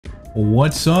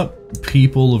What's up,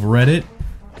 people of Reddit?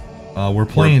 We're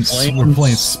playing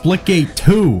Splitgate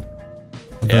 2.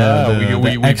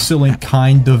 The excellent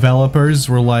kind developers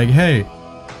were like, "Hey,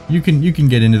 you can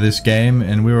get into this game,"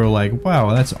 and we were like,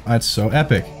 "Wow, that's so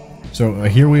epic." So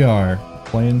here we are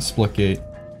playing Splitgate.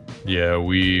 Yeah,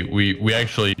 we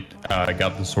actually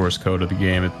got the source code of the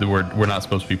game. We're not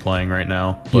supposed to be playing right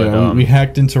now. But, yeah, we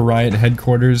hacked into Riot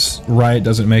headquarters. Riot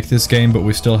doesn't make this game, but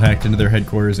we still hacked into their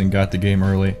headquarters and got the game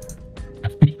early.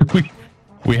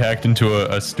 we hacked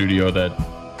into a studio that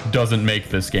doesn't make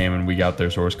this game, and we got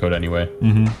their source code anyway.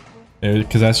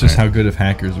 Because that's just how good of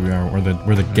hackers we are.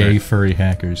 We're the gay furry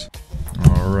hackers.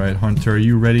 All right, Hunter, are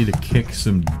you ready to kick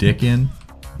some dick in?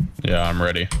 Yeah, I'm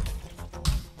ready.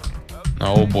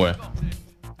 Oh boy.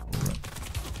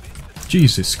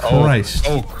 Jesus Christ.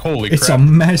 Oh, holy crap. It's a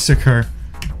massacre.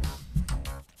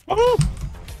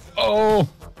 Oh.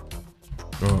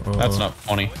 That's not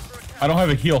funny. I don't have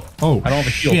a heal. Oh, I don't have a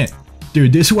heal. Shit.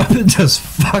 Dude, this weapon does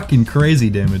fucking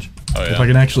crazy damage. Oh, yeah. If I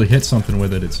can actually hit something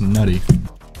with it, it's nutty.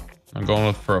 I'm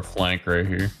going for a flank right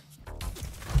here.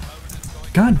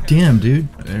 God damn,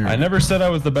 dude. There. I never said I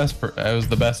was the best. I was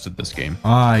the best at this game.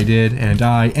 I did, and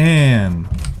I am.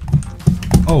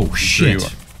 Oh shit.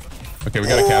 Okay, we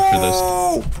gotta capture this.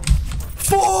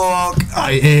 Fuck!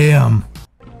 I am.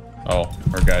 Oh,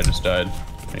 our guy just died.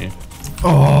 Me.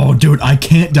 Oh, dude, I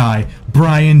can't die.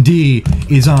 Brian D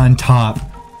is on top.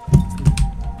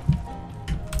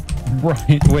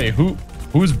 Brian, wait,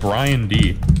 who's Brian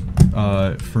D?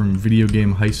 From Video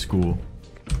Game High School.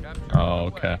 Oh,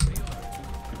 okay.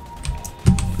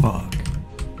 Fuck.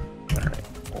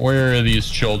 Alright. Where are these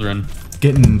children?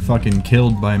 Getting fucking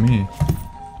killed by me.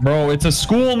 Bro, it's a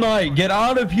school night. Get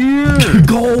out of here.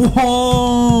 Go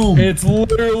home. It's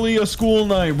literally a school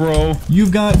night, bro.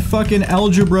 You've got fucking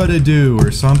algebra to do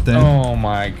or something. Oh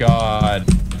my god.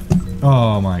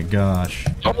 Oh my gosh.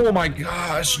 Oh my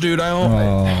gosh, dude.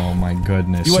 Oh my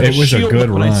goodness. It was a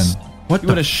good run. What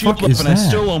the fuck is that? I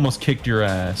still almost kicked your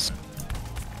ass.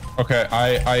 Okay,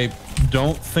 I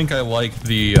don't think I like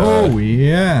the oh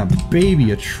yeah, baby,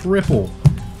 a triple.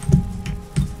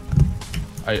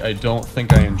 I don't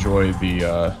think I enjoy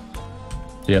the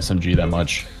SMG that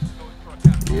much.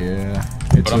 Yeah.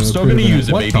 But I'm still gonna use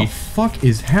it, baby. What the fuck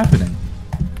is happening?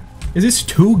 Is this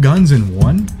 2 guns in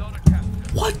 1?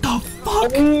 What the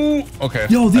fuck? Ooh. Okay.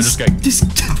 Yo, this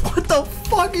what the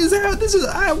fuck is that? This is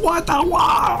what the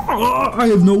I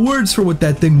have no words for what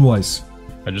that thing was.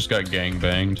 I just got gang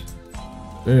banged.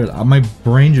 Dude, my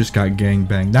brain just got gang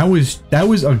banged. That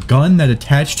was a gun that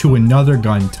attached to another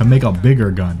gun to make a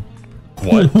bigger gun.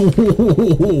 What?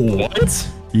 What?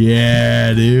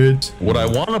 Yeah, dude. What I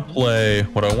want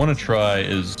to try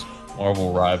is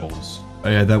Marvel Rivals. Oh,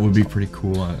 yeah, that would be pretty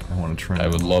cool. I want to try. I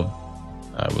would love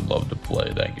to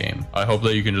play that game. I hope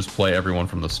that you can just play everyone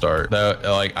from the start. That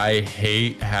like I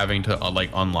hate having to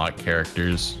like unlock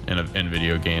characters in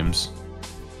video games.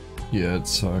 Yeah, it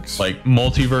sucks. Like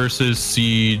Multiverses,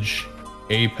 Siege,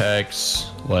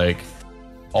 Apex, like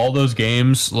all those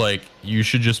games. Like you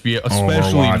should just be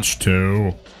Overwatch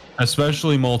 2.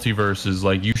 Especially Multiverses.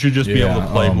 Like you should just be able to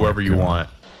play whoever you want.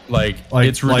 Like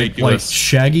it's ridiculous. Like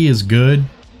Shaggy is good,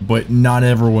 but not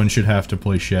everyone should have to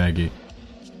play Shaggy.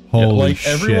 Holy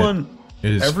shit. Everyone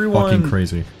fucking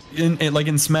crazy.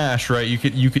 In Smash, right?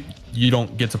 You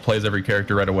don't get to play as every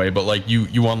character right away, but like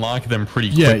you unlock them pretty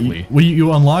quickly. Yeah,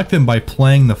 you unlock them by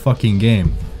playing the fucking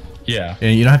game. Yeah.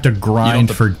 And you don't have to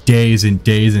grind for days and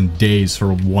days and days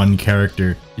for one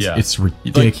character. Yeah. It's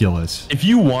ridiculous. Like, if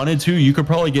you wanted to, you could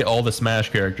probably get all the Smash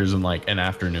characters in like an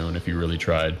afternoon if you really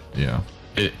tried. Yeah.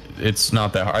 It's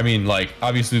not that hard. I mean, like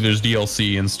obviously there's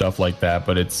DLC and stuff like that,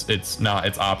 but it's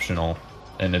optional.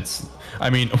 And I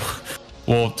mean,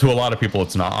 well, to a lot of people,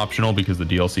 it's not optional because the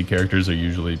DLC characters are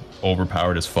usually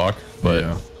overpowered as fuck. But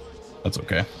yeah, that's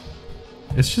okay.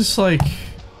 It's just like,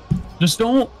 just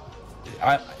don't.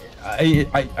 I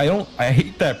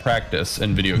hate that practice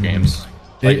in video games.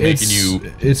 Like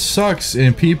it sucks,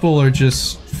 and people are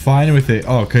just fine with it.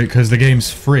 Oh, okay, because the game's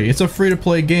free. It's a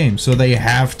free-to-play game, so they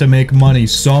have to make money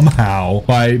somehow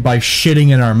by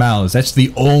shitting in our mouths. That's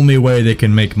the only way they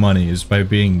can make money, is by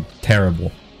being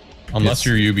terrible. Unless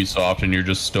you're Ubisoft and you're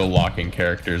just still locking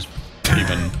characters,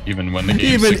 even when the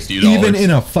game's $60. Even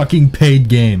in a fucking paid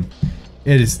game,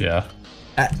 it is. Yeah.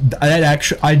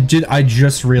 I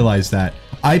just realized that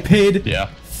I paid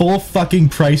full fucking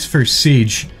price for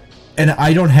Siege, and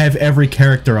I don't have every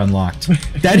character unlocked.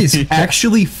 That is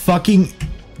actually fucking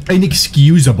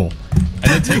inexcusable.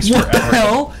 And it takes what forever. The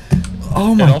hell?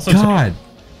 Oh my god.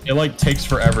 It like takes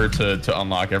forever to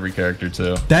unlock every character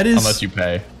too. That is, unless you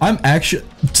pay.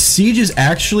 Siege is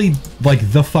actually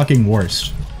like the fucking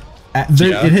worst.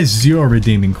 It has 0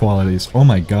 redeeming qualities. Oh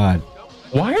my god.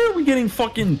 Why are we getting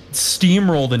fucking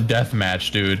steamrolled in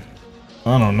deathmatch, dude?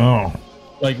 I don't know.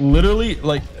 Like, literally,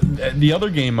 like, the other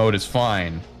game mode is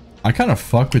fine. I kind of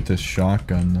fuck with this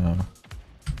shotgun, though.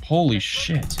 Holy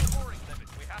shit.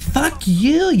 Fuck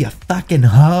you, you fucking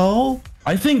hoe.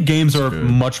 I think games are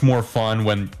much more fun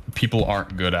when people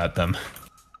aren't good at them.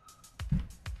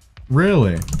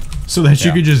 Really? So that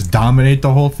you could just dominate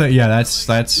the whole thing? Yeah, that's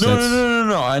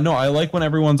No. I know. I like when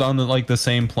everyone's on the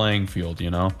same playing field,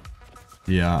 you know?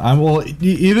 Yeah, well,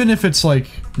 even if it's like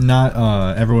not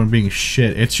everyone being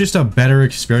shit, it's just a better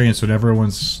experience when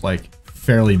everyone's like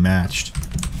fairly matched.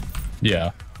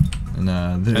 Yeah.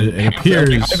 And it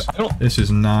appears this is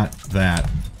not that.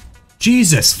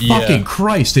 Jesus fucking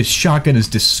Christ, this shotgun is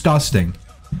disgusting.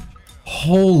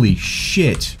 Holy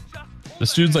shit.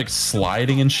 This dude's like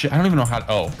sliding and shit. I don't even know how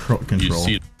to... Oh, control. You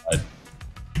see it.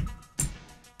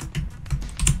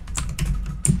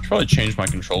 Should probably change my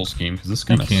control scheme because this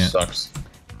kind of sucks.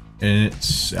 And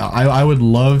it's... I would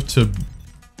love to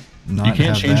not You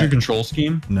can't change your control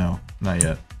scheme? No, not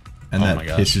yet. And that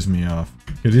pisses me off.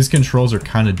 Because these controls are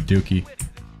kind of dookie.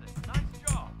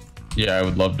 Yeah, I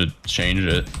would love to change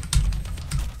it.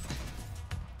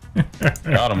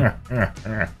 Got him.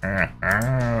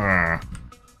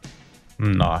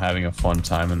 I'm not having a fun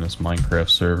time in this Minecraft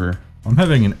server. I'm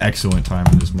having an excellent time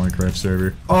in this Minecraft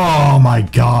server. Oh my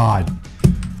god.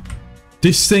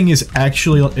 This thing is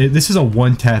actually... This is a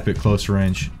one-tap at close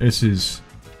range. This is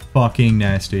fucking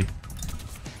nasty.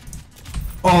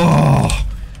 Oh!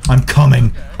 I'm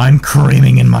coming. I'm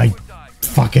creaming in my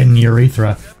fucking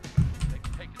urethra.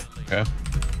 Okay.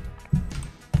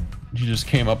 You just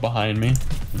came up behind me.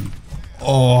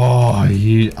 Oh,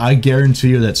 I guarantee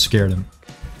you that scared him.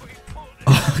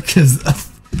 Because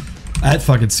that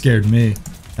fucking scared me.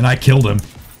 And I killed him.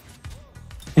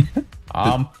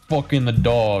 I'm fucking the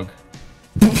dog.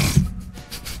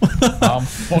 I'm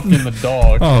fucking the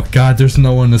dog. Oh god, there's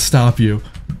no one to stop you.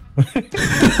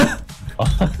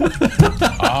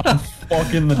 I'm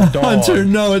fucking the dog. Hunter,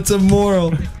 no, it's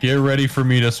immoral. Get ready for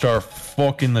me to start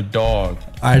fucking the dog.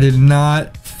 I did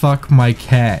not fuck my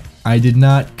cat. I did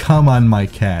not come on my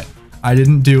cat. I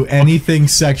didn't do anything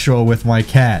sexual with my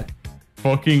cat.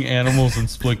 Fucking animals in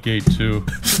Splitgate 2.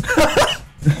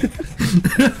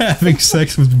 Having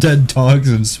sex with dead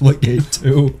dogs in Splitgate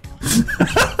 2.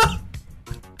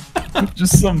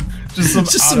 just some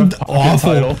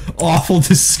awful,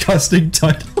 disgusting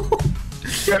title.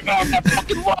 Get out of my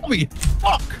fucking lobby!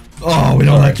 Fuck! Oh, we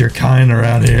don't like your kind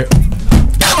around here.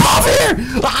 Get off here!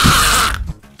 Ah!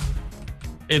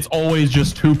 It's always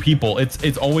just 2 people.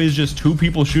 It's always just 2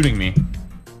 people shooting me.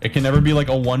 It can never be like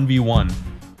a 1v1.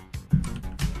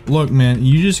 Look, man,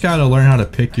 you just gotta learn how to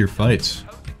pick your fights.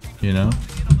 You know?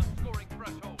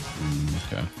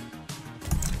 Okay.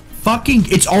 Fucking,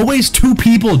 it's always 2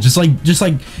 people. Just like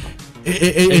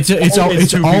it's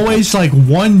always like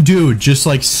one dude just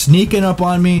like sneaking up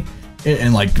on me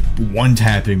and like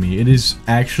one-tapping me. It is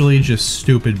actually just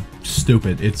stupid.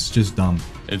 It's just dumb.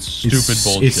 It's stupid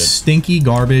bullshit. It's stinky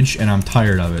garbage, and I'm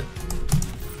tired of it.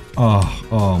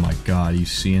 Oh my god, you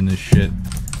seeing this shit?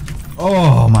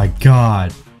 Oh my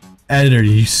god. Editor, do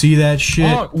you see that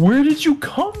shit? Where did you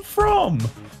come from?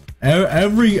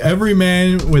 Every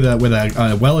man with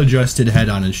a well-adjusted head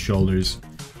on his shoulders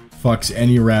fucks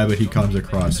any rabbit he comes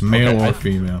across, male or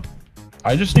female.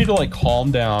 I just need to like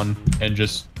calm down and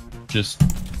just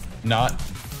not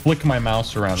flick my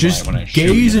mouse around just when I shoot.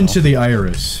 Gaze into the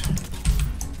iris.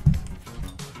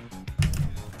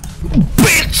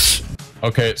 Bitch!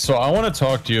 Okay, so I want to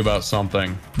talk to you about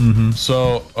something.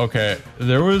 So, okay,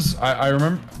 there was I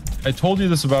remember I told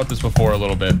you about this before a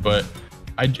little bit, but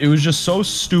it was just so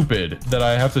stupid that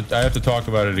I have to talk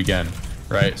about it again,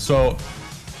 right? So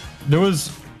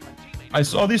I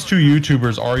saw these 2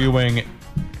 YouTubers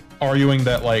arguing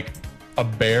that like a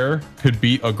bear could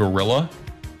beat a gorilla.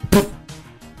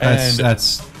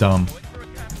 That's dumb.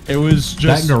 It was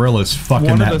just that gorilla's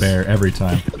fucking that bear every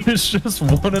time. It's just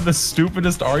one of the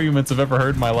stupidest arguments I've ever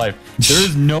heard in my life. There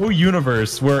is no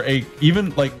universe where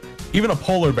even a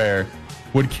polar bear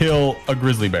would kill a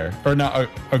grizzly bear, or not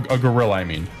a gorilla. I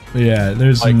mean. Yeah,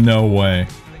 there's like, no way.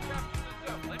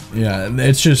 Yeah,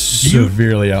 it's just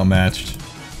severely outmatched.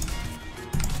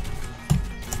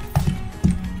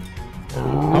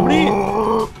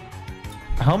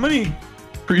 How many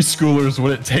preschoolers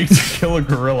would it take to kill a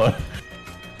gorilla?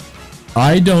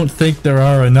 I don't think there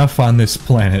are enough on this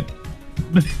planet.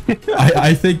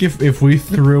 I think if we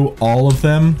threw all of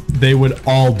them, they would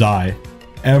all die.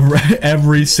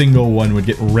 Every single one would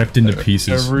get ripped into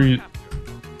pieces.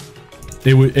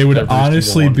 It would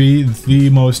honestly be the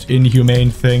most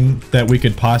inhumane thing that we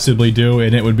could possibly do,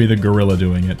 and it would be the gorilla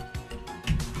doing it.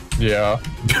 Yeah.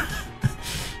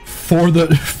 For the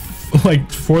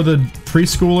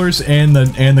preschoolers and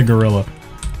the gorilla.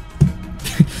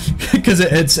 Because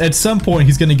at some point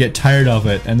he's gonna get tired of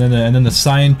it, and then the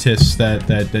scientists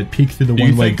that peek through the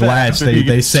one-way glass,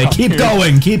 they say, keep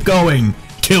going,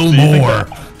 kill more.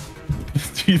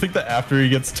 Do you think that after he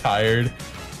gets tired,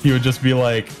 he would just be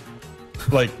like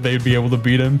they'd be able to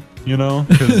beat him, you know?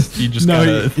 Because he just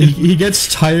he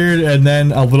gets tired, and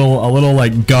then a little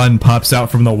like gun pops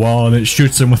out from the wall, and it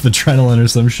shoots him with adrenaline or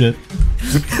some shit.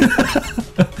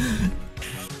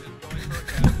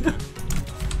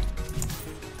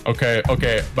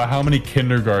 Okay, but how many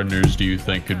kindergartners do you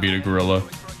think could beat a gorilla?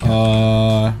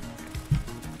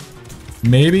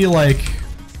 Maybe like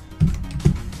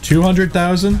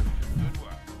 200,000.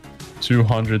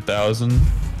 200,000.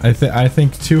 I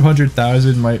think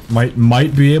 200,000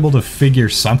 might be able to figure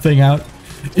something out.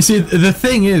 You see, the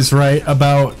thing is, right,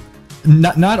 about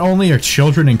not only are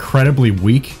children incredibly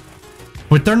weak,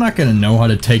 but they're not gonna know how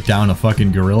to take down a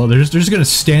fucking gorilla. They're just gonna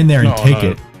stand there and take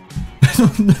it.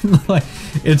 Like,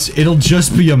 it'll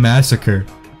just be a massacre.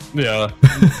 Yeah.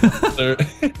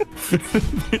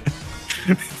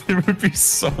 There would be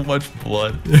so much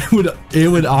blood. It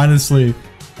would honestly,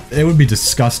 it would be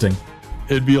disgusting.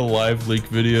 It'd be a live leak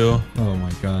video. Oh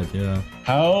my god, yeah.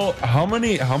 How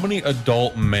many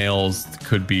adult males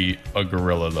could be a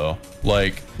gorilla though?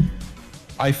 Like,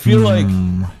 I feel like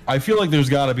there's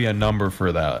got to be a number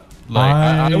for that. Like,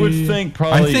 I would think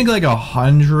probably. I think like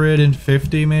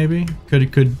 150 maybe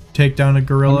could take down a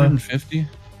gorilla. 150.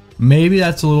 Maybe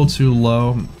that's a little too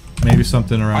low. Maybe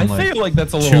something around I feel like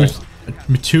that's a little.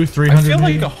 300. I feel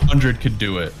like 100 could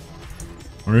do it.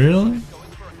 Really?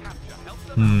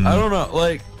 I don't know.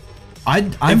 Like,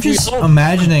 I'm just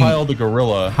imagining the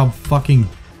gorilla. How fucking.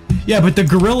 Yeah, but the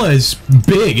gorilla is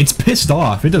big. It's pissed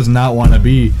off. It does not want to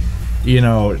be, you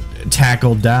know,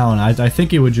 tackled down. I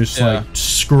think it would just like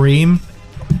scream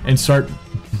and start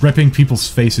ripping people's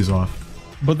faces off.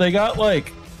 But they got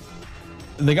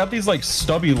these like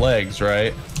stubby legs,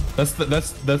 right?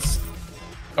 That's.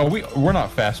 Oh, we're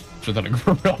not faster than a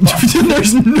gorilla.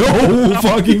 There's no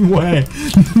fucking way.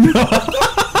 No.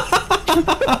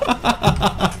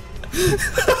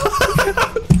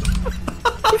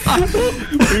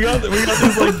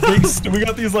 we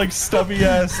got these like stubby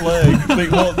ass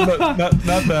legs. Well,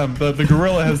 not them. The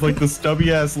gorilla has like the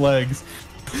stubby ass legs.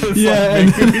 Yeah,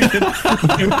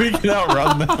 like, we can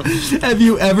outrun them. Have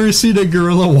you ever seen a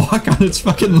gorilla walk on its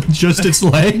fucking just its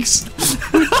legs?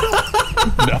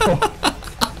 No.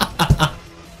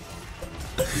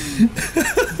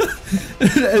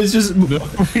 It's just. No,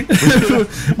 we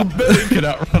can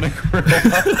outrun a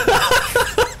gorilla.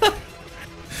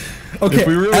 Okay,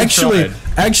 really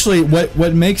actually,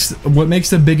 what makes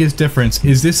the biggest difference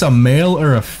is this a male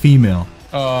or a female?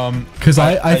 Because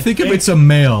I think if it's a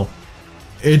male,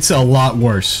 it's a lot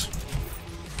worse.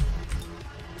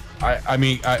 I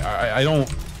mean I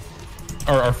don't.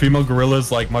 Are female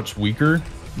gorillas like much weaker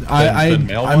than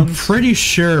male ones? I'm pretty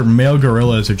sure male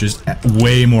gorillas are just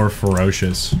way more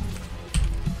ferocious,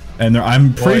 and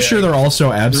I'm pretty sure they're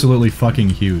also absolutely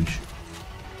fucking huge.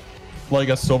 Like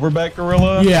a silverback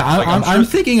gorilla? Yeah, I'm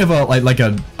thinking of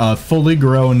a fully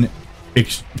grown,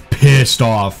 pissed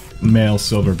off male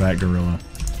silverback gorilla,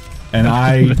 and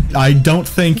I don't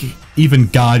think even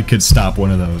God could stop one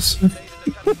of those.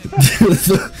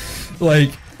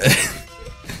 Like,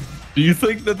 do you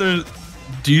think that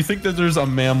there's a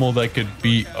mammal that could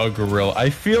beat a gorilla? I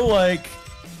feel like.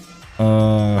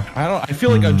 I feel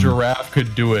like a giraffe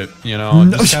could do it, you know.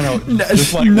 Just kind of,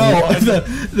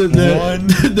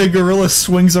 the gorilla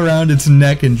swings around its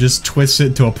neck and just twists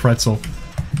it to a pretzel.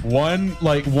 One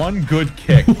good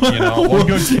kick, you know. One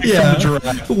good kick from the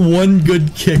giraffe. One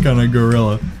good kick on a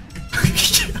gorilla.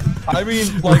 I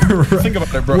mean, like, think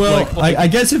about it, bro. Well, I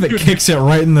guess if it kicks it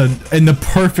right in the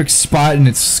perfect spot in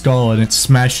its skull and it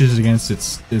smashes against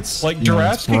its like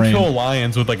giraffes can kill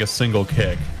lions with like a single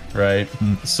kick. Right,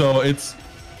 so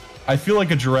I feel like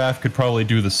a giraffe could probably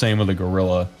do the same with a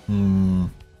gorilla.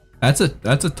 That's a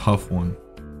tough one.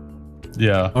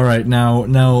 Yeah. All right, now,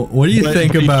 what do you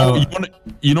think about?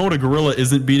 You know what a gorilla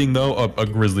isn't beating though? A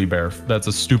grizzly bear. That's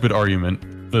a stupid argument.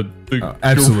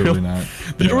 Absolutely not.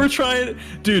 They were trying,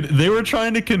 dude. They were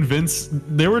trying to convince.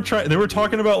 They were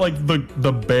talking about like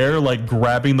the bear like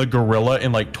grabbing the gorilla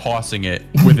and like tossing it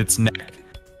with its neck.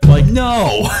 Like,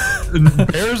 no.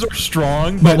 Bears are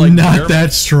strong, but like, not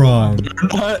that strong.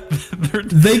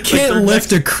 They can't like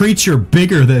lift a creature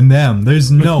bigger than them. There's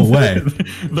no way.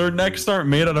 Their necks aren't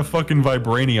made out of fucking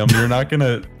vibranium. You're not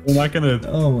gonna.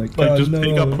 Oh my god! Like, just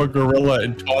pick up a gorilla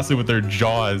and toss it with their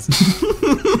jaws.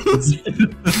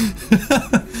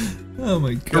 Oh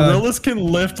my god! Gorillas can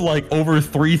lift like over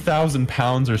 3,000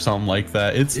 pounds or something like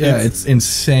that. It's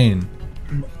insane.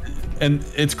 And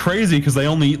it's crazy because they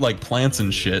only eat like plants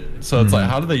and shit. So it's like,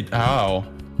 how?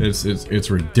 It's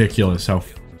ridiculous how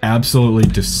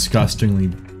absolutely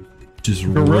disgustingly just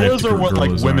gorillas are what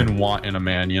gorillas like women want in a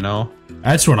man, you know?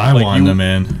 That's what I want in a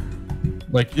man.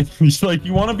 Like it's like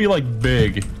you want to be like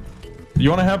big. You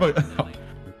want to have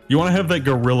that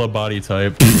gorilla body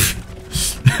type.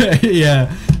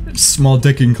 Yeah, small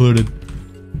dick included.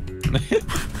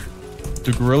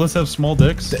 Do gorillas have small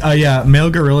dicks? Yeah,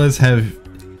 male gorillas have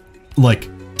like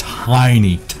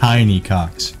tiny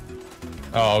cocks.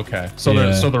 Oh, okay. So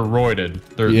they're roided.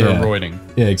 They're roiding.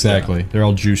 Yeah, exactly. Yeah. They're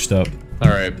all juiced up. All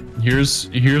right.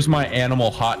 Here's my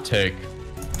animal hot take.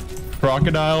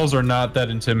 Crocodiles are not that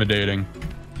intimidating.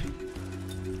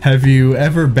 Have you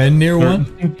ever been near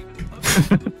one?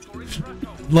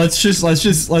 let's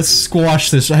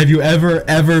squash this. Have you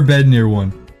ever been near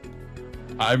one?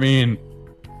 I mean,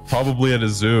 probably at a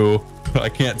zoo. I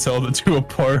can't tell the two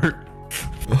apart.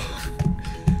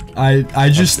 I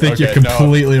just think you're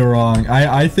completely wrong.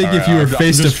 I think if you were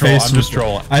face to face with,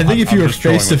 I think if you were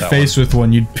face to face with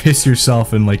one, you'd piss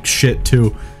yourself and like shit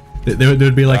too.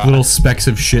 There'd be like little specks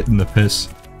of shit in the piss.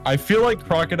 I feel like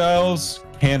crocodiles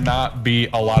cannot be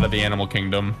a lot of the animal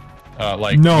kingdom.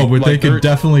 Like no, but they could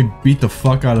definitely beat the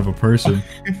fuck out of a person.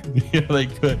 Yeah, they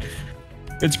could.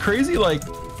 It's crazy, like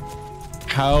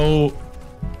how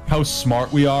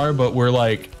smart we are, but we're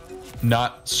like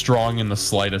not strong in the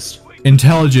slightest.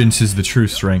 Intelligence is the true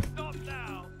strength.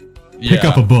 Pick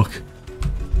up a book.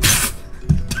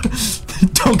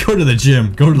 Don't go to the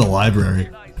gym. Go to the library.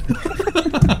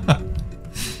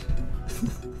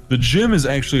 The gym is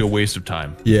actually a waste of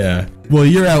time. Yeah. Well,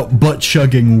 you're out butt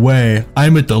chugging way.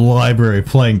 I'm at the library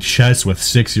playing chess with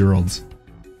 6-year-olds.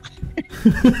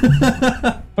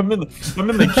 I'm in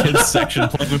the kids section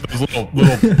playing with those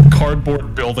little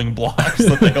cardboard building blocks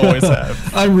that they always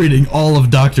have. I'm reading all of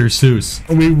Dr. Seuss.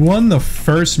 We won the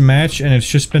first match and it's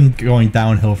just been going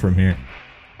downhill from here.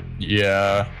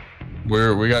 Yeah.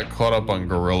 We got caught up on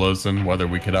gorillas and whether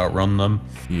we could outrun them.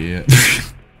 Yeah.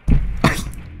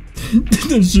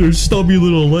 Those are stubby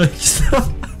little legs.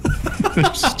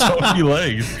 Stubby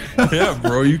legs. Yeah,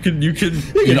 bro, you can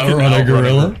outrun a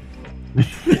gorilla.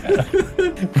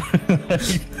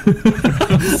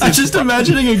 I'm just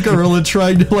imagining a gorilla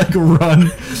trying to like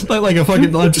run like a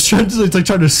fucking just trying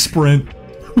to sprint.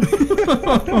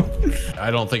 I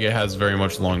don't think it has very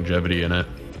much longevity in it.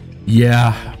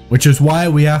 Yeah, which is why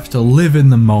we have to live in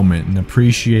the moment and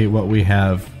appreciate what we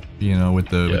have, you know, with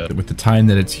the time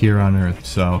that it's here on Earth.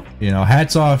 So, you know,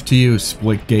 hats off to you,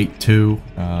 Splitgate 2.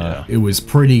 It was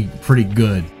pretty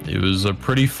good. It was a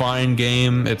pretty fine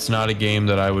game. It's not a game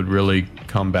that I would really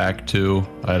come back to,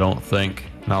 I don't think.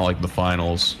 Not like the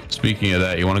finals. Speaking of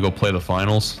that, you want to go play the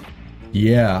finals?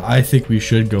 Yeah, I think we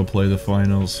should go play the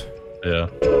finals. Yeah.